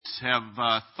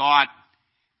have thought,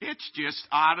 it's just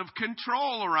out of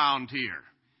control around here?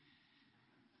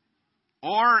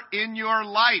 Or in your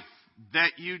life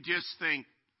that you just think,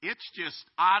 it's just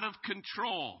out of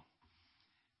control?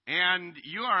 And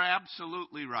you are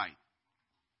absolutely right.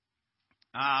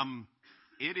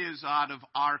 It is out of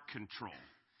our control.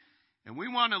 And we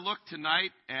want to look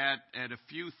tonight at a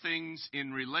few things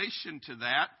in relation to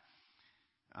that.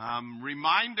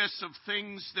 Remind us of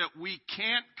things that we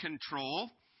can't control.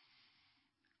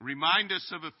 Remind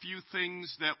us of a few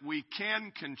things that we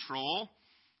can control.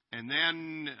 And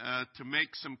then to make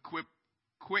some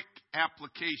quick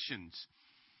applications.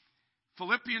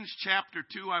 Philippians chapter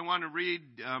 2, I want to read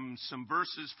some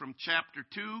verses from chapter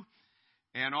 2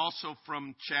 and also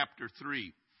from chapter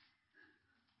 3.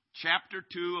 Chapter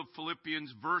 2 of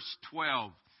Philippians, verse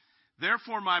 12.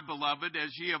 Therefore, my beloved,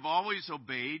 as ye have always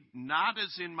obeyed, not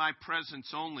as in my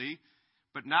presence only,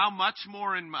 but now much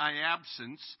more in my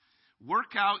absence,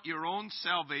 work out your own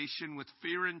salvation with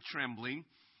fear and trembling,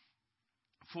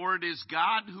 for it is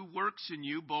God who works in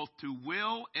you both to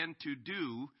will and to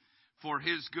do for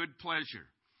his good pleasure.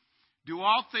 Do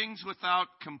all things without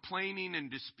complaining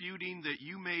and disputing, that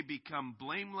you may become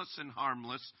blameless and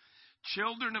harmless,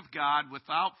 children of God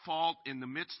without fault in the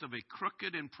midst of a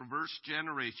crooked and perverse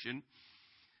generation,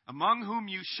 among whom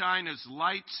you shine as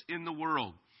lights in the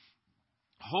world,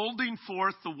 holding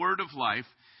forth the word of life,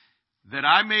 that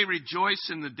I may rejoice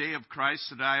in the day of Christ,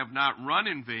 that I have not run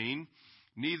in vain,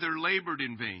 neither labored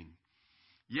in vain.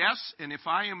 Yes, and if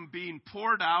I am being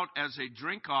poured out as a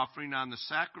drink offering on the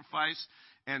sacrifice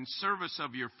and service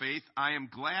of your faith, I am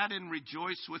glad and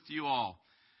rejoice with you all.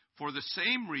 For the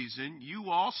same reason, you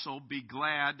also be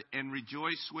glad and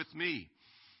rejoice with me.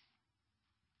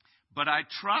 But I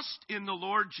trust in the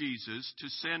Lord Jesus to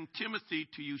send Timothy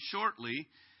to you shortly,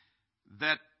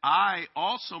 that I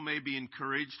also may be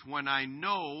encouraged when I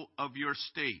know of your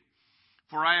state.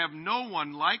 For I have no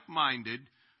one like-minded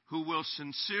who will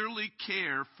sincerely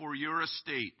care for your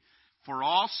estate. For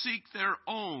all seek their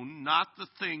own, not the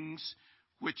things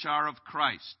which are of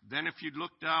Christ. Then if you'd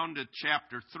look down to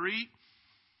chapter 3,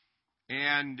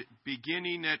 and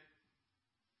beginning at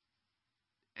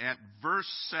verse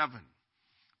 7,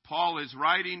 Paul is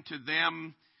writing to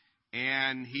them,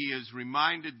 and he has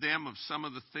reminded them of some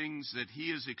of the things that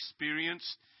he has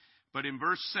experienced. But in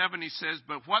verse 7 he says,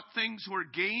 but what things were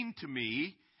gained to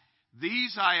me,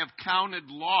 these I have counted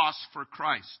loss for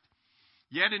Christ.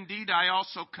 Yet indeed I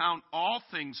also count all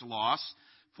things loss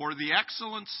for the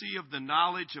excellency of the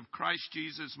knowledge of Christ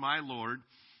Jesus my Lord,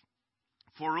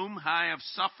 for whom I have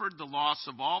suffered the loss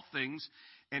of all things,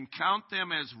 and count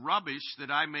them as rubbish, that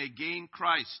I may gain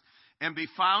Christ, and be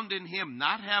found in him,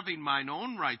 not having mine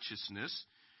own righteousness,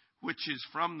 which is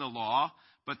from the law,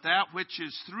 but that which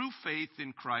is through faith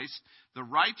in Christ, the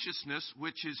righteousness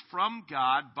which is from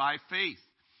God by faith,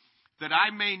 that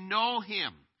I may know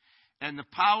him, and the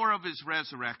power of his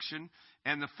resurrection,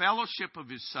 and the fellowship of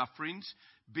his sufferings,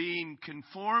 being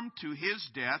conformed to his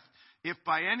death, if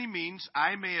by any means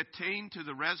I may attain to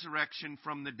the resurrection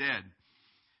from the dead.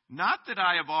 Not that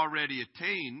I have already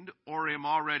attained, or am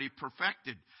already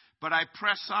perfected, but I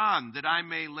press on, that I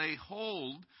may lay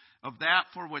hold of that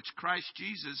for which Christ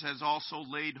Jesus has also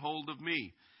laid hold of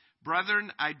me.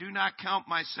 Brethren, I do not count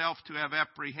myself to have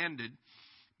apprehended,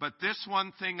 but this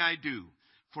one thing I do,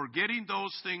 forgetting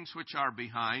those things which are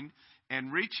behind,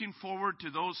 and reaching forward to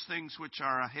those things which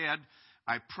are ahead,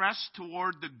 I press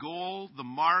toward the goal, the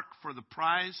mark for the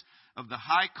prize of the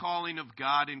high calling of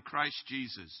God in Christ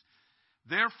Jesus.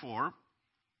 Therefore,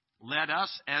 let us,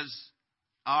 as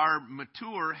are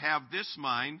mature, have this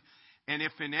mind, and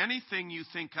if in anything you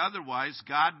think otherwise,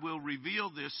 God will reveal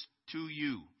this to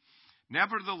you.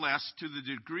 Nevertheless, to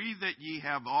the degree that ye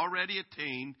have already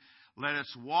attained, let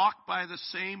us walk by the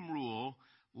same rule,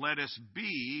 let us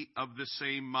be of the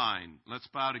same mind. Let's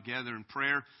bow together in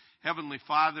prayer. Heavenly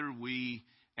Father, we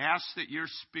ask that your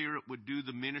Spirit would do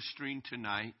the ministering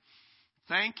tonight.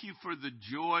 Thank you for the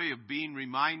joy of being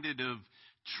reminded of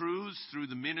truths through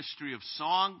the ministry of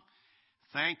song.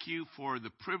 Thank you for the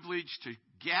privilege to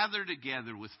gather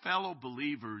together with fellow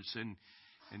believers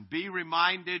and be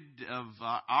reminded of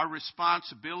our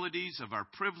responsibilities, of our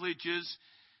privileges.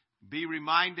 Be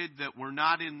reminded that we're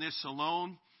not in this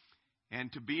alone,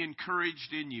 and to be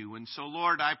encouraged in you. And so,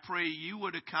 Lord, I pray you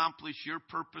would accomplish your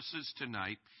purposes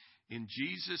tonight. In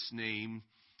Jesus' name,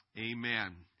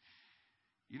 amen.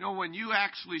 You know, when you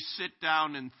actually sit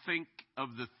down and think of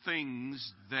the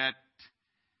things that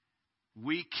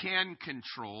we can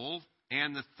control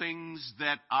and the things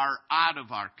that are out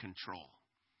of our control.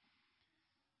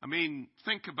 I mean,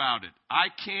 think about it. I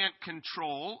can't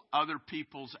control other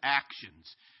people's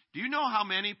actions. Do you know how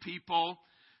many people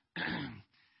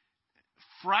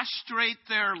frustrate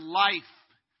their life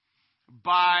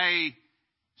by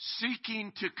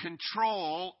seeking to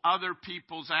control other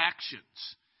people's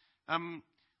actions?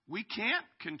 We can't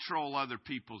control other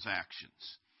people's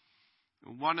actions.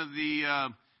 One of the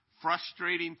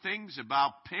frustrating things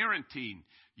about parenting,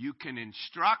 you can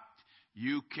instruct,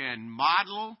 you can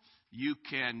model, you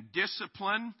can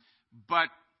discipline, but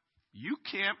you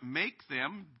can't make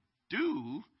them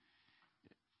do.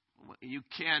 You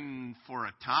can for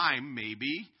a time,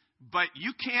 maybe, but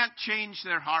you can't change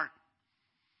their heart.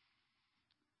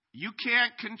 You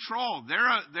can't control.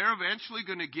 They're eventually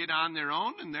going to get on their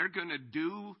own, and they're going to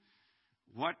do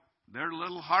what their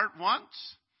little heart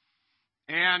wants.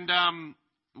 And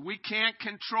we can't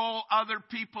control other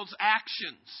people's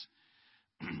actions.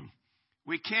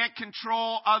 We can't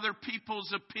control other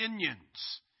people's opinions.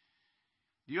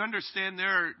 Do you understand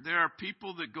there are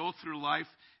people that go through life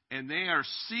and they are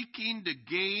seeking to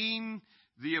gain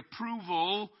the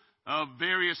approval of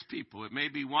various people. It may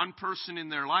be one person in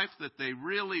their life that they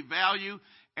really value,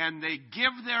 and they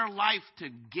give their life to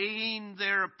gain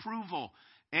their approval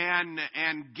and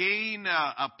gain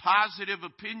a positive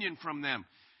opinion from them.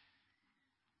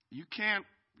 You can't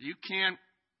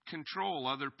control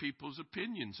other people's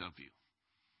opinions of you.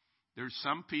 There's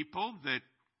some people that,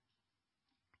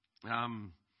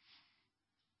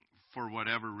 for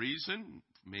whatever reason,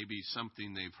 maybe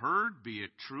something they've heard, be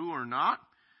it true or not,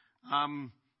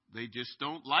 they just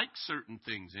don't like certain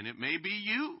things, and it may be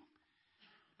you.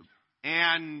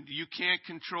 And you can't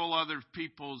control other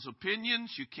people's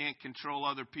opinions. You can't control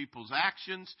other people's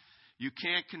actions. You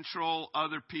can't control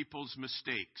other people's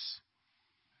mistakes.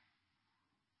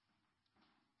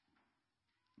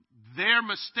 Their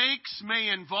mistakes may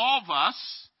involve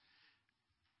us.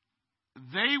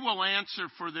 They will answer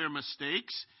for their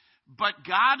mistakes, but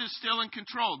God is still in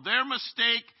control. Their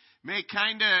mistake may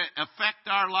kind of affect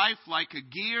our life like a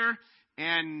gear,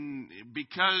 and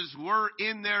because we're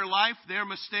in their life, their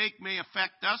mistake may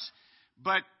affect us,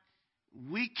 but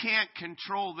we can't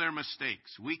control their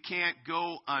mistakes. We can't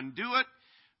go undo it.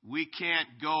 We can't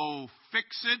go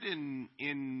fix it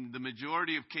in the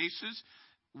majority of cases.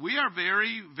 We are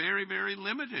very, very, very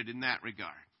limited in that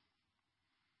regard.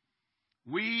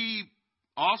 We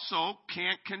also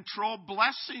can't control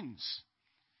blessings.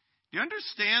 Do you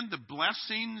understand the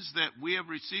blessings that we have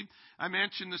received? I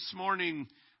mentioned this morning,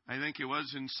 I think it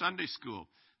was in Sunday school,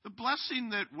 the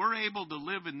blessing that we're able to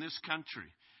live in this country.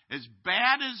 As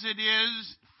bad as it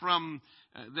is from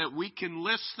that we can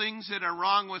list things that are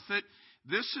wrong with it,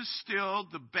 this is still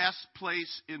the best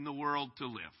place in the world to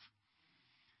live.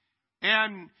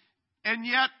 And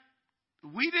yet,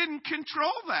 we didn't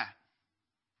control that.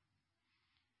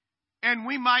 And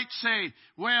we might say,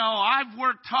 well, I've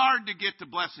worked hard to get the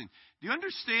blessing. Do you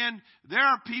understand? There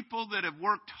are people that have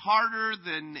worked harder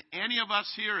than any of us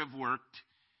here have worked,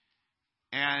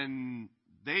 and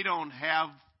they don't have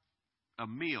a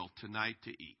meal tonight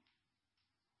to eat.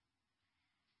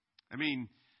 I mean,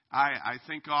 I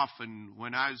think often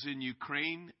when I was in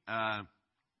Ukraine,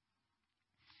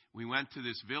 we went to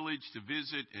this village to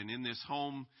visit, and in this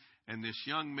home, and this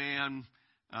young man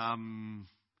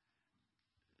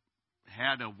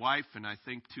had a wife and I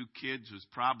think 2 kids, was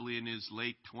probably in his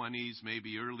late 20s,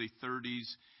 maybe early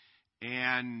 30s,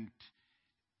 and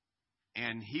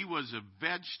he was a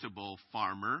vegetable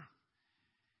farmer.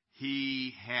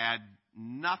 He had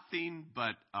nothing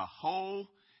but a hoe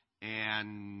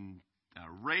and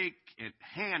a rake and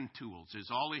hand tools is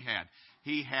all he had.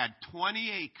 He had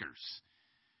 20 acres,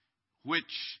 which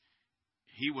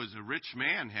he was a rich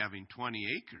man having 20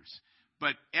 acres.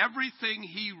 But everything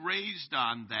he raised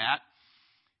on that,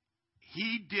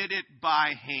 he did it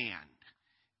by hand.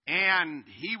 And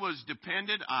he was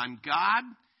dependent on God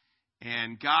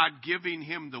and God giving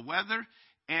him the weather.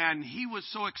 And he was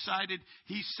so excited,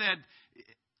 he said,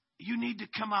 you need to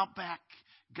come out back.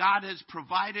 God has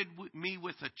provided me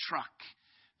with a truck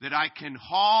that I can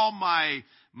haul my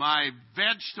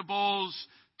vegetables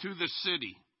to the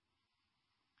city.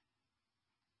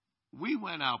 We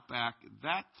went out back.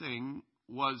 That thing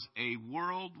was a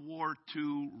World War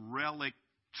II relic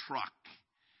truck.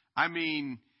 I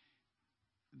mean,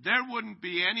 there wouldn't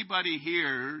be anybody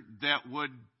here that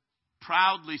would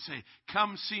proudly say,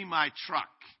 come see my truck.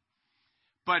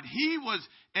 But he was,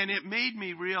 and it made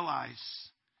me realize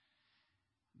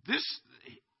this,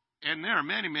 and there are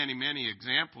many, many, many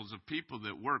examples of people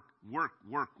that work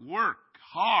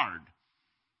hard.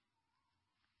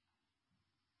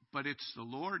 But it's the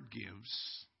Lord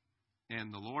gives,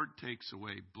 and the Lord takes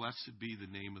away. Blessed be the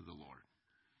name of the Lord.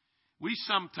 We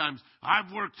sometimes,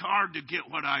 I've worked hard to get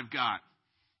what I've got.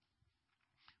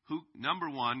 Number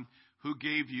one, who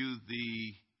gave you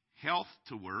the health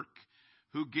to work,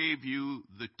 who gave you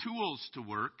the tools to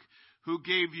work, who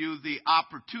gave you the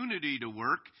opportunity to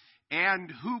work,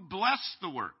 and who blessed the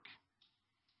work.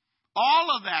 All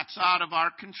of that's out of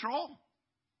our control.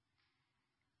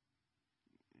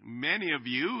 Many of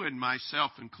you, and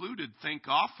myself included, think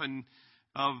often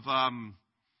of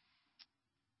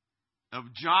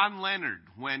John Leonard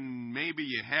when maybe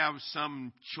you have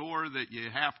some chore that you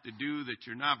have to do that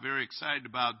you're not very excited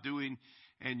about doing,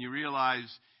 and you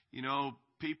realize,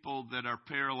 people that are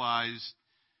paralyzed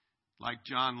like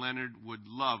John Leonard would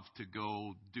love to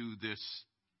go do this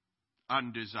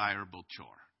undesirable chore.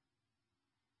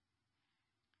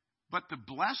 But the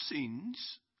blessings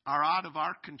are out of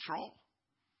our control.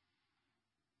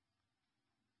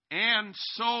 And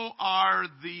so are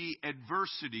the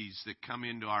adversities that come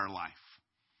into our life.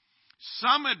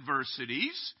 Some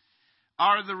adversities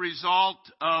are the result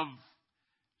of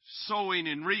sowing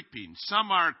and reaping.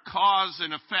 Some are cause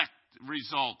and effect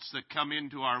results that come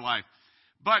into our life.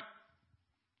 But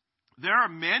there are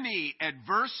many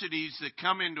adversities that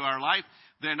come into our life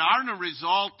that aren't a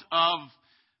result of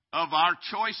our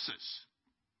choices.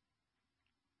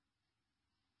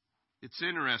 It's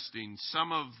interesting.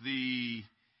 Some of the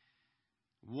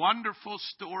wonderful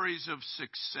stories of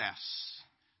success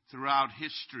throughout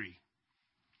history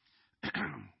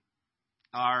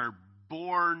are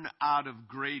born out of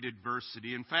great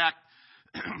adversity. In fact,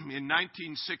 in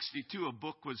 1962, a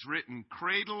book was written,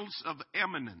 Cradles of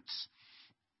Eminence.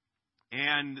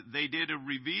 And they did a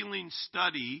revealing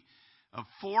study of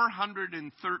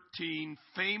 413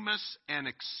 famous and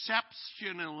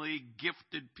exceptionally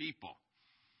gifted people.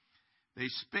 They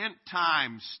spent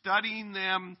time studying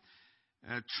them,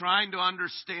 trying to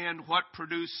understand what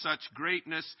produced such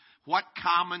greatness, what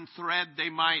common thread they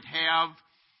might have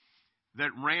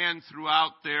that ran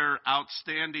throughout their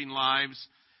outstanding lives.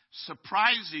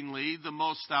 Surprisingly, the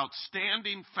most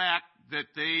outstanding fact that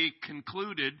they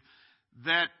concluded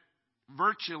that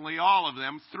virtually all of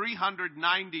them,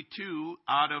 392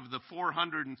 out of the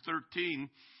 413,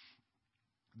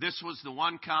 this was the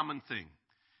one common thing.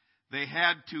 They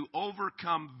had to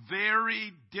overcome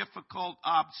very difficult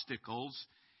obstacles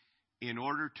in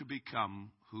order to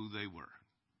become who they were.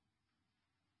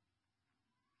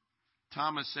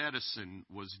 Thomas Edison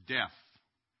was deaf.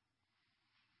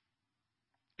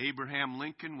 Abraham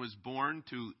Lincoln was born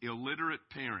to illiterate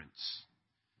parents.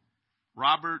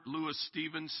 Robert Louis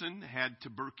Stevenson had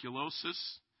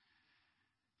tuberculosis.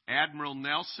 Admiral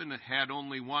Nelson had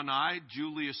only one eye.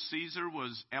 Julius Caesar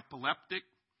was epileptic.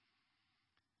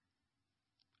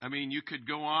 You could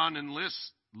go on and list.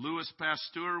 Louis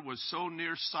Pasteur was so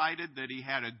nearsighted that he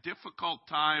had a difficult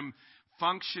time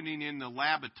functioning in the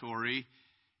laboratory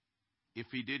if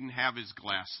he didn't have his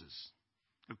glasses.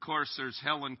 Of course, there's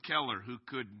Helen Keller, who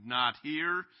could not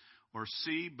hear or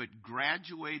see, but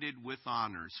graduated with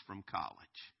honors from college.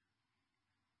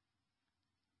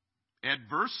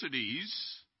 Adversities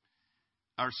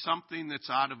are something that's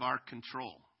out of our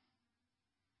control.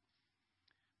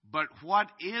 But what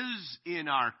is in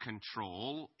our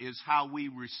control is how we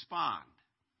respond.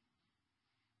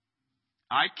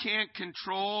 I can't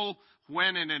control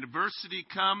when an adversity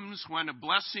comes, when a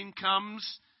blessing comes.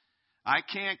 I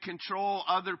can't control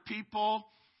other people,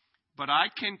 but I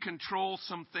can control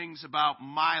some things about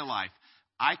my life.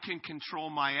 I can control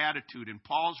my attitude. And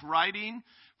Paul's writing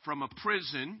from a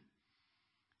prison,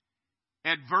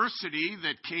 adversity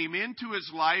that came into his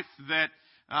life that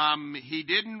he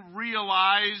didn't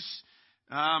realize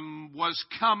was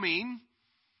coming.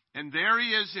 And there he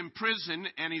is in prison,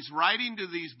 and he's writing to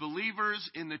these believers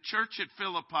in the church at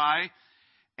Philippi.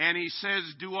 And he says,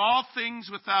 do all things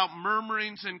without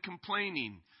murmurings and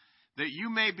complaining, that you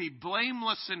may be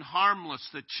blameless and harmless,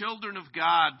 the children of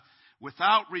God,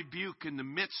 without rebuke in the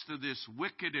midst of this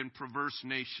wicked and perverse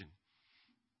nation.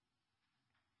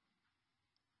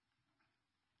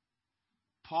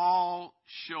 Paul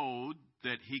showed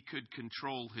that he could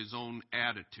control his own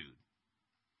attitude.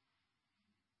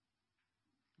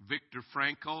 Viktor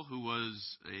Frankl, who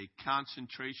was a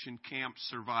concentration camp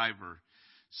survivor,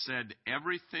 said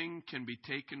everything can be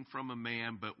taken from a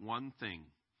man but one thing: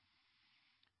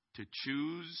 to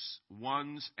choose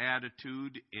one's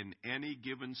attitude in any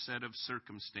given set of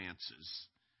circumstances.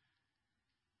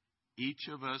 Each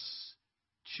of us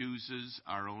chooses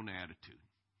our own attitude.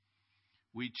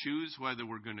 We choose whether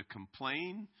we're going to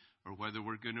complain or whether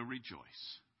we're going to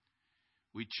rejoice.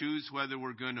 We choose whether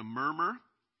we're going to murmur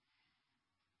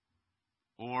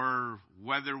or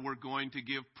whether we're going to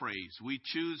give praise. We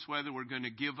choose whether we're going to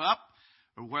give up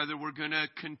or whether we're going to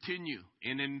continue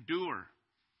and endure.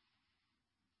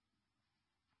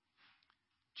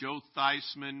 Joe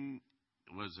Theismann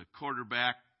was a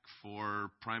quarterback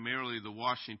for primarily the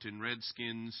Washington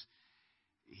Redskins.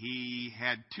 He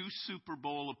had 2 Super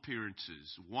Bowl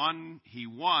appearances. One he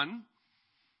won,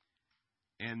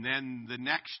 and then the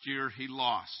next year he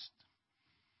lost.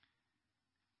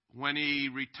 When he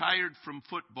retired from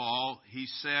football, he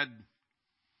said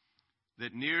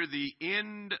that near the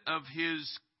end of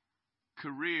his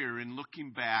career, in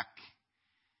looking back,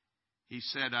 he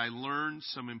said, I learned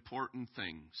some important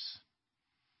things.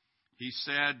 He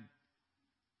said,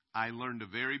 I learned a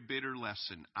very bitter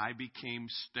lesson. I became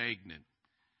stagnant.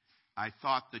 I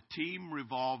thought the team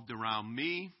revolved around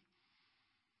me.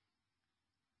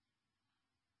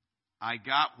 I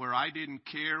got where I didn't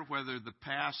care whether the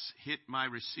pass hit my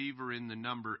receiver in the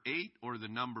number 8 or the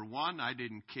number 1. I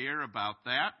didn't care about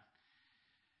that.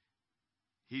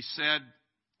 He said,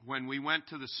 when we went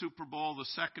to the Super Bowl the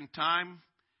second time,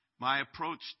 my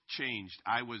approach changed.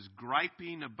 I was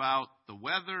griping about the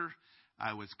weather.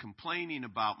 I was complaining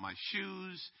about my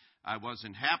shoes. I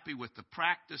wasn't happy with the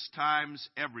practice times,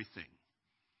 everything.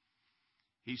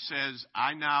 He says,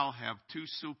 I now have 2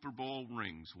 Super Bowl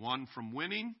rings, one from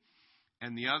winning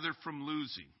and the other from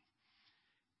losing.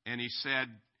 And he said,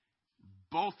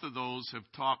 both of those have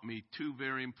taught me 2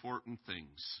 very important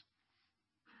things.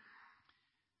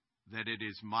 That it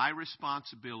is my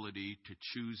responsibility to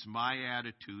choose my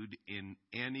attitude in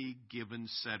any given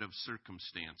set of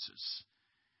circumstances.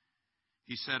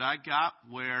 He said, I got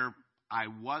where I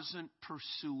wasn't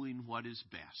pursuing what is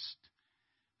best.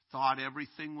 Thought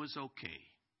everything was okay.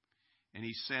 And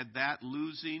he said that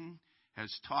losing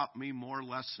has taught me more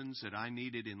lessons that I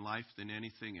needed in life than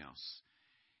anything else.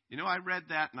 You know, I read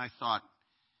that and I thought,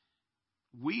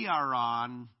 we are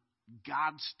on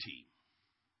God's team.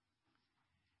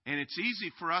 And it's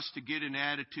easy for us to get an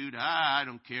attitude, I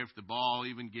don't care if the ball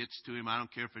even gets to him. I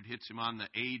don't care if it hits him on the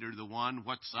 8 or the 1,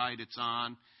 what side it's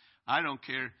on. I don't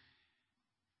care.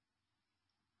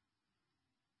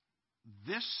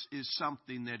 This is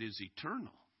something that is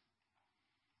eternal.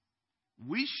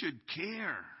 We should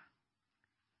care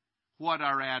what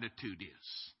our attitude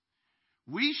is.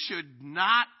 We should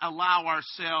not allow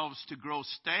ourselves to grow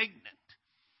stagnant.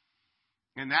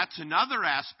 And that's another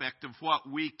aspect of what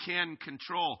we can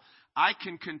control. I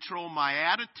can control my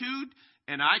attitude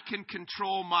and I can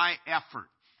control my effort.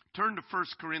 Turn to 1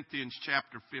 Corinthians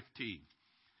chapter 15.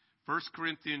 1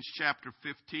 Corinthians chapter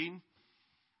 15.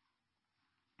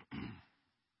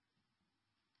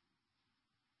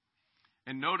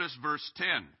 And notice verse 10.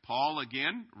 Paul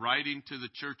again, writing to the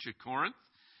church at Corinth,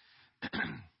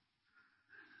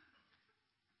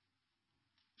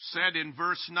 said in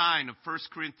verse 9 of 1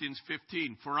 Corinthians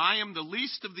 15, For I am the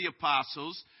least of the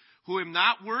apostles, who am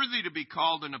not worthy to be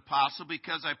called an apostle,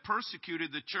 because I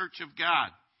persecuted the church of God.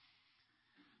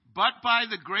 But by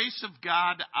the grace of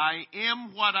God I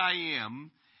am what I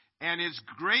am, and His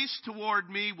grace toward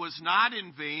me was not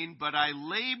in vain, but I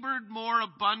labored more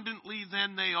abundantly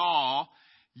than they all,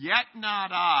 yet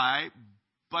not I,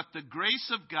 but the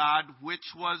grace of God which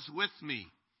was with me.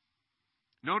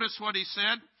 Notice what he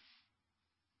said.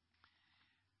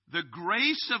 The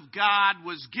grace of God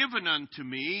was given unto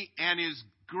me, and His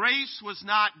grace was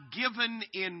not given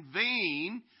in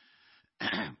vain,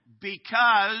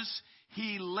 because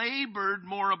He labored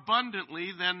more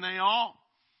abundantly than they all.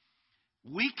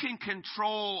 We can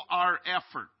control our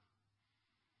effort.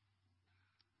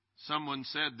 Someone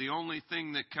said the only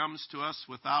thing that comes to us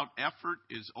without effort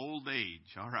is old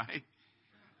age, all right?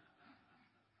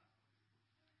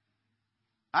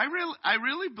 I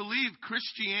really believe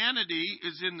Christianity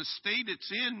is in the state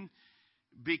it's in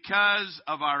because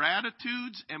of our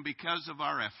attitudes and because of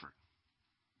our effort.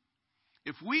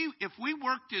 If we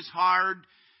worked as hard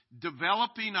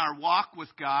developing our walk with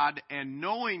God and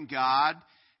knowing God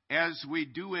as we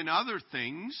do in other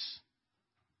things,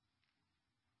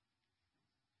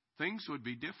 things would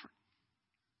be different.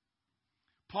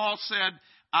 Paul said,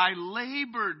 I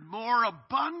labored more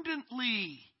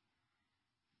abundantly,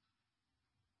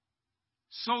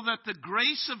 so that the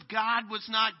grace of God was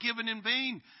not given in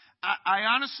vain. I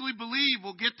honestly believe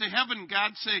we'll get to heaven and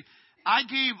God say, I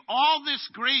gave all this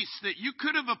grace that you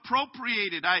could have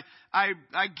appropriated. I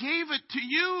gave it to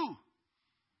you.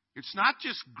 It's not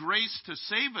just grace to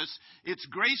save us. It's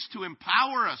grace to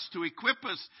empower us, to equip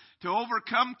us, to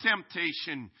overcome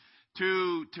temptation,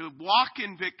 to walk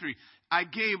in victory. I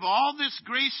gave all this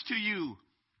grace to you,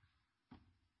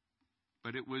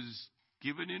 but it was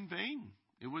given in vain.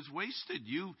 It was wasted.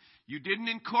 You didn't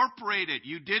incorporate it.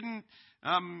 You didn't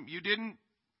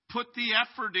put the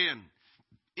effort in.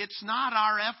 It's not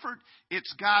our effort.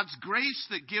 It's God's grace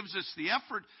that gives us the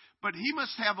effort, but He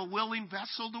must have a willing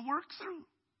vessel to work through.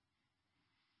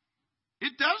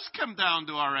 It does come down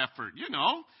to our effort.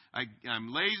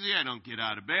 I'm lazy. I don't get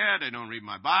out of bed. I don't read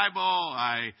my Bible.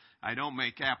 I don't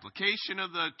make application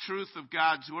of the truth of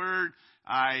God's Word.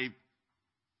 I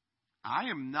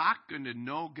am not going to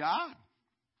know God.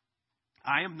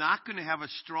 I am not going to have a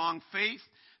strong faith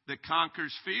that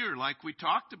conquers fear like we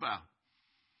talked about.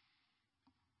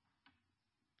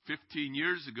 15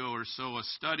 years ago or so, a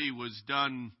study was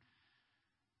done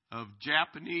of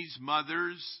Japanese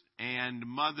mothers and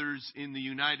mothers in the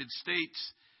United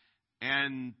States.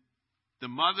 And the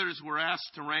mothers were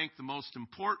asked to rank the most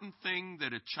important thing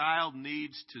that a child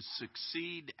needs to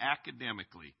succeed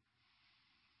academically.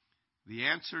 The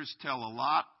answers tell a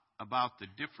lot about the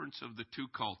difference of the two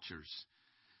cultures.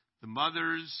 The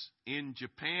mothers in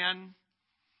Japan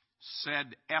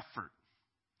said effort.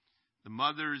 The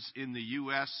mothers in the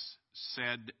U.S.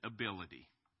 said ability.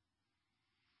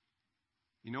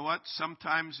 You know what?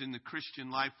 Sometimes in the Christian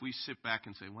life we sit back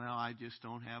and say, well, I just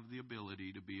don't have the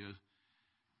ability to be a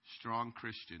strong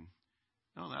Christian.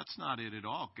 No, that's not it at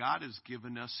all. God has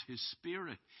given us His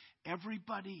Spirit.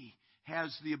 Everybody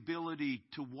has the ability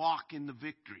to walk in the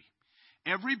victory.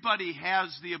 Everybody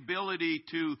has the ability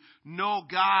to know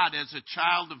God as a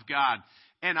child of God.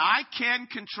 And I can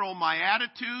control my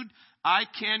attitude. I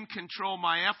can control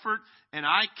my effort.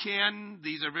 And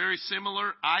these are very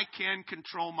similar, I can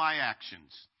control my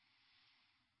actions.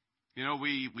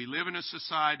 We live in a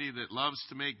society that loves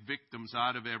to make victims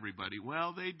out of everybody.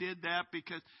 Well, they did that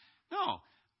because... No,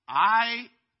 I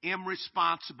am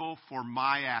responsible for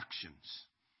my actions.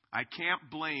 I can't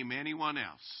blame anyone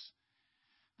else.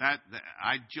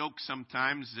 I joke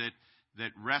sometimes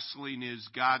that wrestling is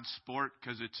God's sport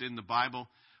because it's in the Bible.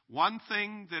 One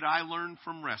thing that I learned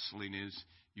from wrestling is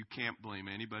you can't blame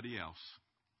anybody else.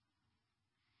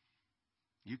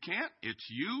 You can't. It's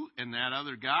you and that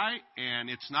other guy, and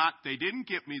it's not, they didn't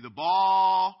get me the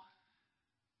ball.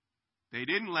 They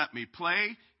didn't let me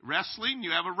play. Wrestling,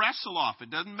 you have a wrestle-off.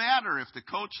 It doesn't matter if the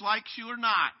coach likes you or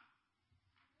not.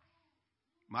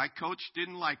 My coach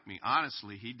didn't like me.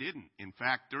 Honestly, he didn't. In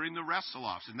fact, during the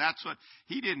wrestle-offs, and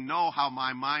he didn't know how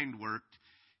my mind worked.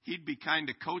 He'd be kind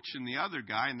of coaching the other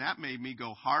guy, and that made me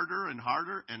go harder and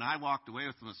harder, and I walked away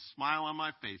with a smile on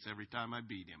my face every time I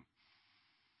beat him.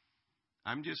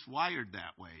 I'm just wired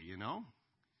that way,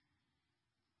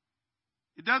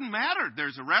 It doesn't matter.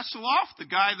 There's a wrestle-off. The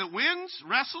guy that wins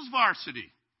wrestles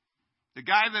varsity. The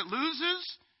guy that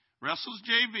loses wrestles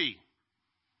JV.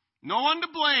 No one to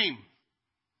blame.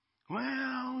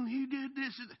 Well, he did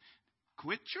this.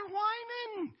 Quit your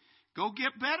whining. Go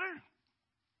get better.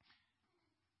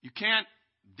 You can't,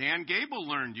 Dan Gable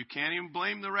learned, you can't even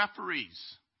blame the referees.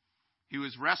 He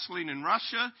was wrestling in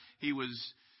Russia. He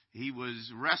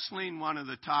was wrestling one of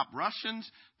the top Russians.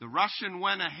 The Russian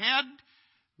went ahead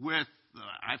with,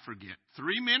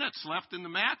 3 minutes left in the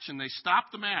match, and they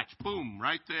stopped the match. Boom,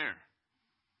 right there.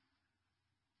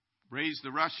 Raised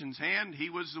the Russian's hand. He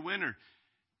was the winner.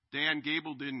 Dan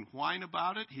Gable didn't whine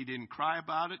about it. He didn't cry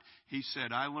about it. He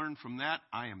said, I learned from that,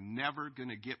 I am never going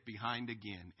to get behind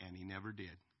again. And he never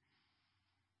did.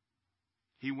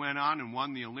 He went on and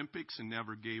won the Olympics and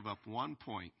never gave up 1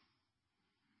 point.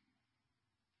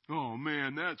 Oh,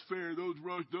 man, that's fair. Those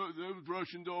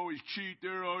Russians always cheat.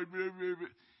 They're always...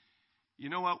 You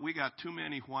know what? We got too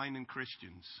many whining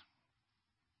Christians.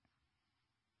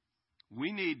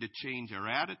 We need to change our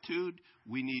attitude.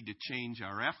 We need to change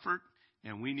our effort.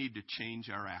 And we need to change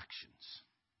our actions.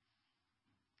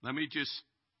 Let me just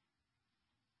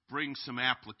bring some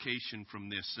application from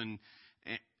this. And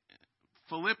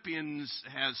Philippians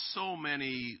has so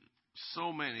many.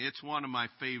 It's one of my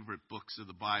favorite books of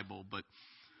the Bible, but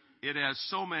it has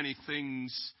so many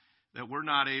things that we're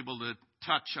not able to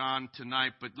touch on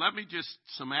tonight. But let me just,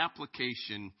 some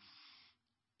application.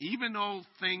 Even though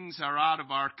things are out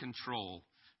of our control,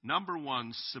 number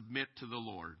one, submit to the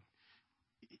Lord.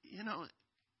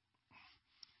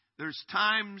 There's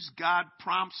times God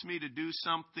prompts me to do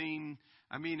something.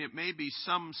 It may be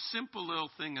some simple little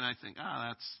thing, and I think,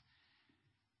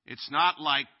 it's not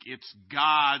like it's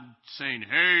God saying,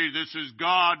 hey, this is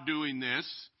God doing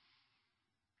this.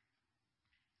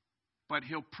 But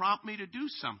He'll prompt me to do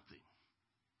something.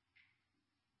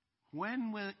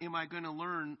 When am I going to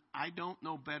learn I don't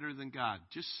know better than God?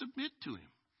 Just submit to Him.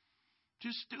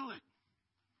 Just do it.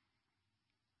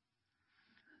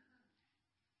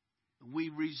 We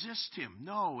resist Him.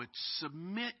 No, it's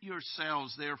submit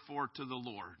yourselves, therefore, to the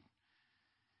Lord.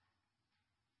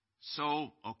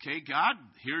 So, okay, God,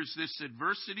 here's this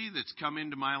adversity that's come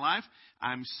into my life.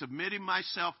 I'm submitting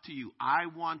myself to You. I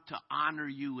want to honor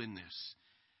You in this.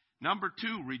 Number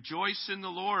two, rejoice in the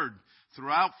Lord.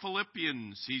 Throughout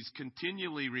Philippians, he's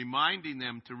continually reminding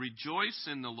them to rejoice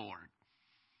in the Lord.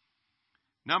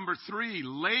 Number 3,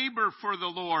 labor for the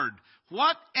Lord.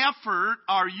 What effort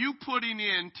are you putting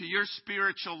into your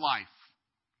spiritual life?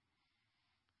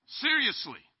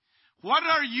 Seriously, what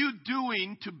are you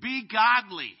doing to be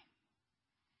godly?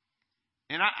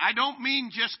 And I don't mean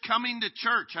just coming to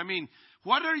church. I mean,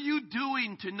 what are you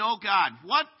doing to know God?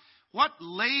 What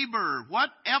labor, what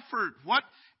effort,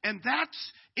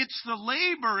 it's the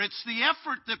labor, it's the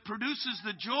effort that produces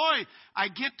the joy. I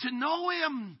get to know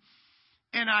Him,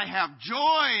 and I have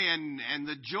joy, and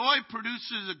the joy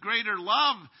produces a greater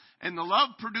love, and the love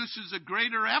produces a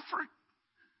greater effort.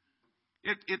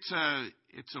 It's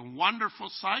a wonderful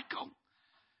cycle.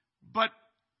 But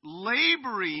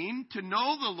laboring to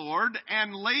know the Lord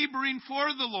and laboring for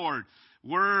the Lord.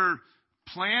 We're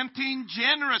planting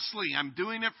generously. I'm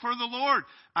doing it for the Lord.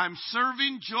 I'm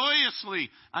serving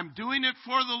joyously. I'm doing it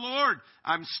for the Lord.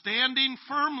 I'm standing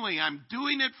firmly. I'm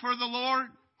doing it for the Lord.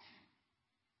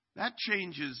 That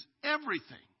changes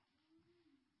everything.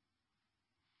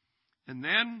 And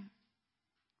then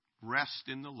rest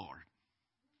in the Lord.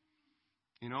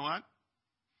 You know what?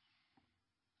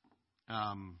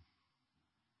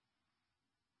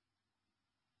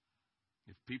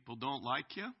 If people don't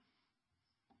like you,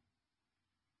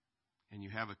 and you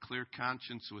have a clear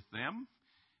conscience with them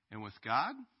and with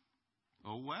God,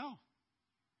 oh well.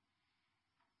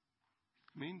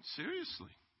 I mean,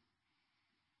 seriously.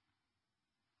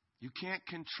 You can't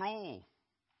control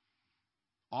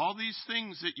all these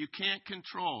things that you can't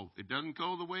control. It doesn't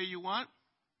go the way you want.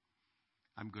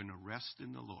 I'm going to rest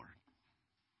in the Lord.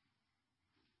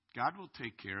 God will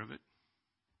take care of it.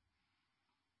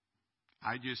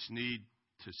 I just need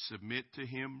to submit to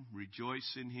Him,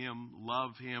 rejoice in Him,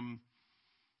 love Him,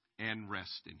 and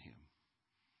rest in Him.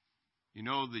 You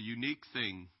know, the unique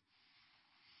thing,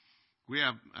 we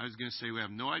have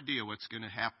no idea what's going to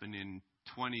happen in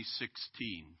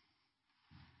 2016.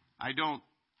 I don't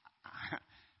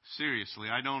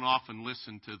often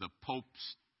listen to the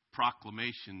Pope's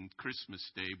proclamation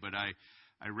Christmas Day, but I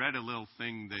read a little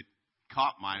thing that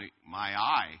caught my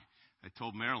eye. I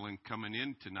told Marilyn coming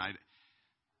in tonight,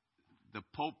 the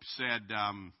Pope said,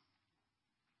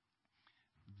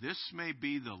 this may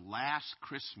be the last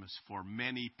Christmas for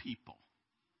many people.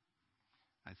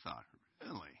 I thought,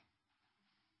 really?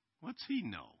 What's he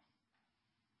know?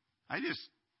 I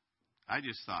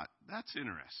just thought, that's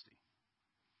interesting.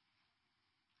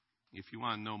 If you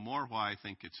want to know more why I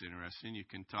think it's interesting, you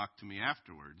can talk to me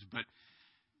afterwards. But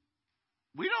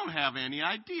we don't have any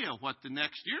idea what the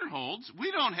next year holds.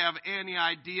 We don't have any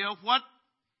idea what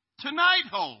tonight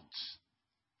holds.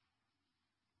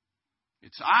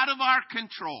 It's out of our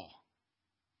control.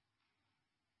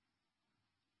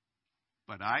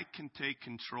 But I can take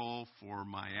control for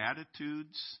my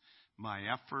attitudes, my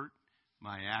effort,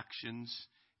 my actions,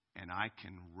 and I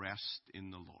can rest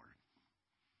in the Lord.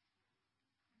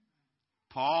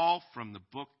 Paul, from the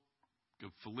book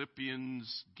of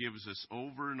Philippians, gives us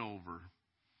over and over,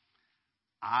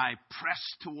 I press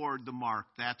toward the mark.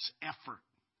 That's effort.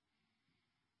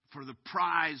 For the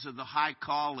prize of the high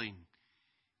calling.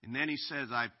 And then he says,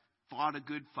 I've fought a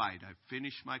good fight. I've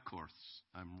finished my course.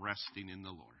 I'm resting in the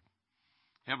Lord.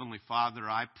 Heavenly Father,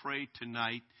 I pray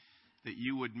tonight that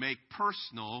you would make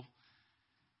personal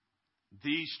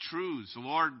these truths.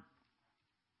 Lord,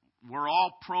 we're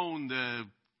all prone to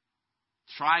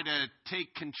try to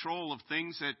take control of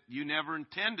things that you never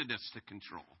intended us to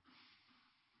control.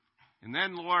 And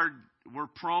then, Lord, we're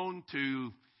prone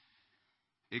to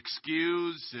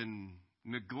excuse and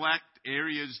neglect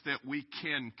areas that we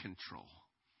can control.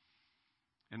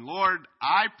 And Lord,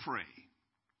 I pray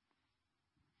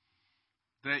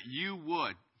that you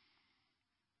would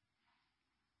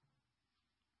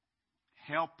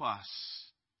help us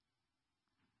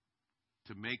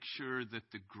to make sure that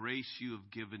the grace you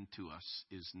have given to us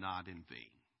is not in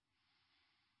vain.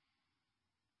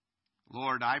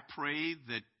 Lord, I pray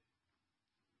that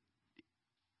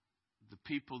the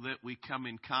people that we come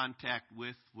in contact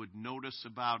with would notice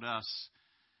about us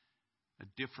a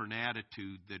different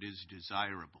attitude that is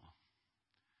desirable.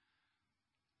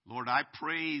 Lord, I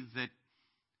pray that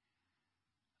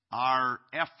our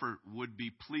effort would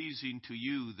be pleasing to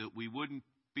you, that we wouldn't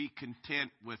be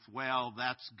content with, well,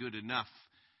 that's good enough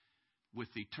with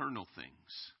eternal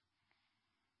things,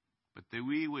 but that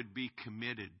we would be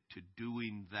committed to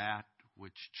doing that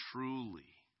which truly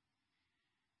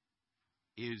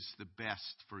is the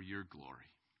best for your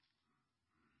glory.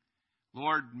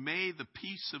 Lord, may the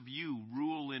peace of you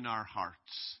rule in our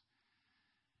hearts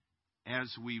as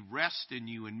we rest in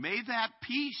you, and may that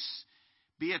peace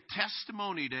be a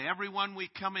testimony to everyone we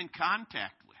come in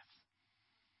contact with.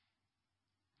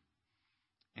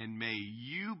 And may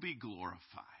you be glorified.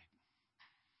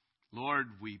 Lord,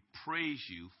 we praise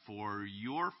you for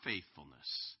your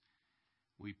faithfulness.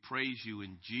 We praise you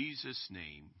in Jesus'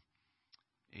 name.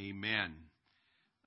 Amen.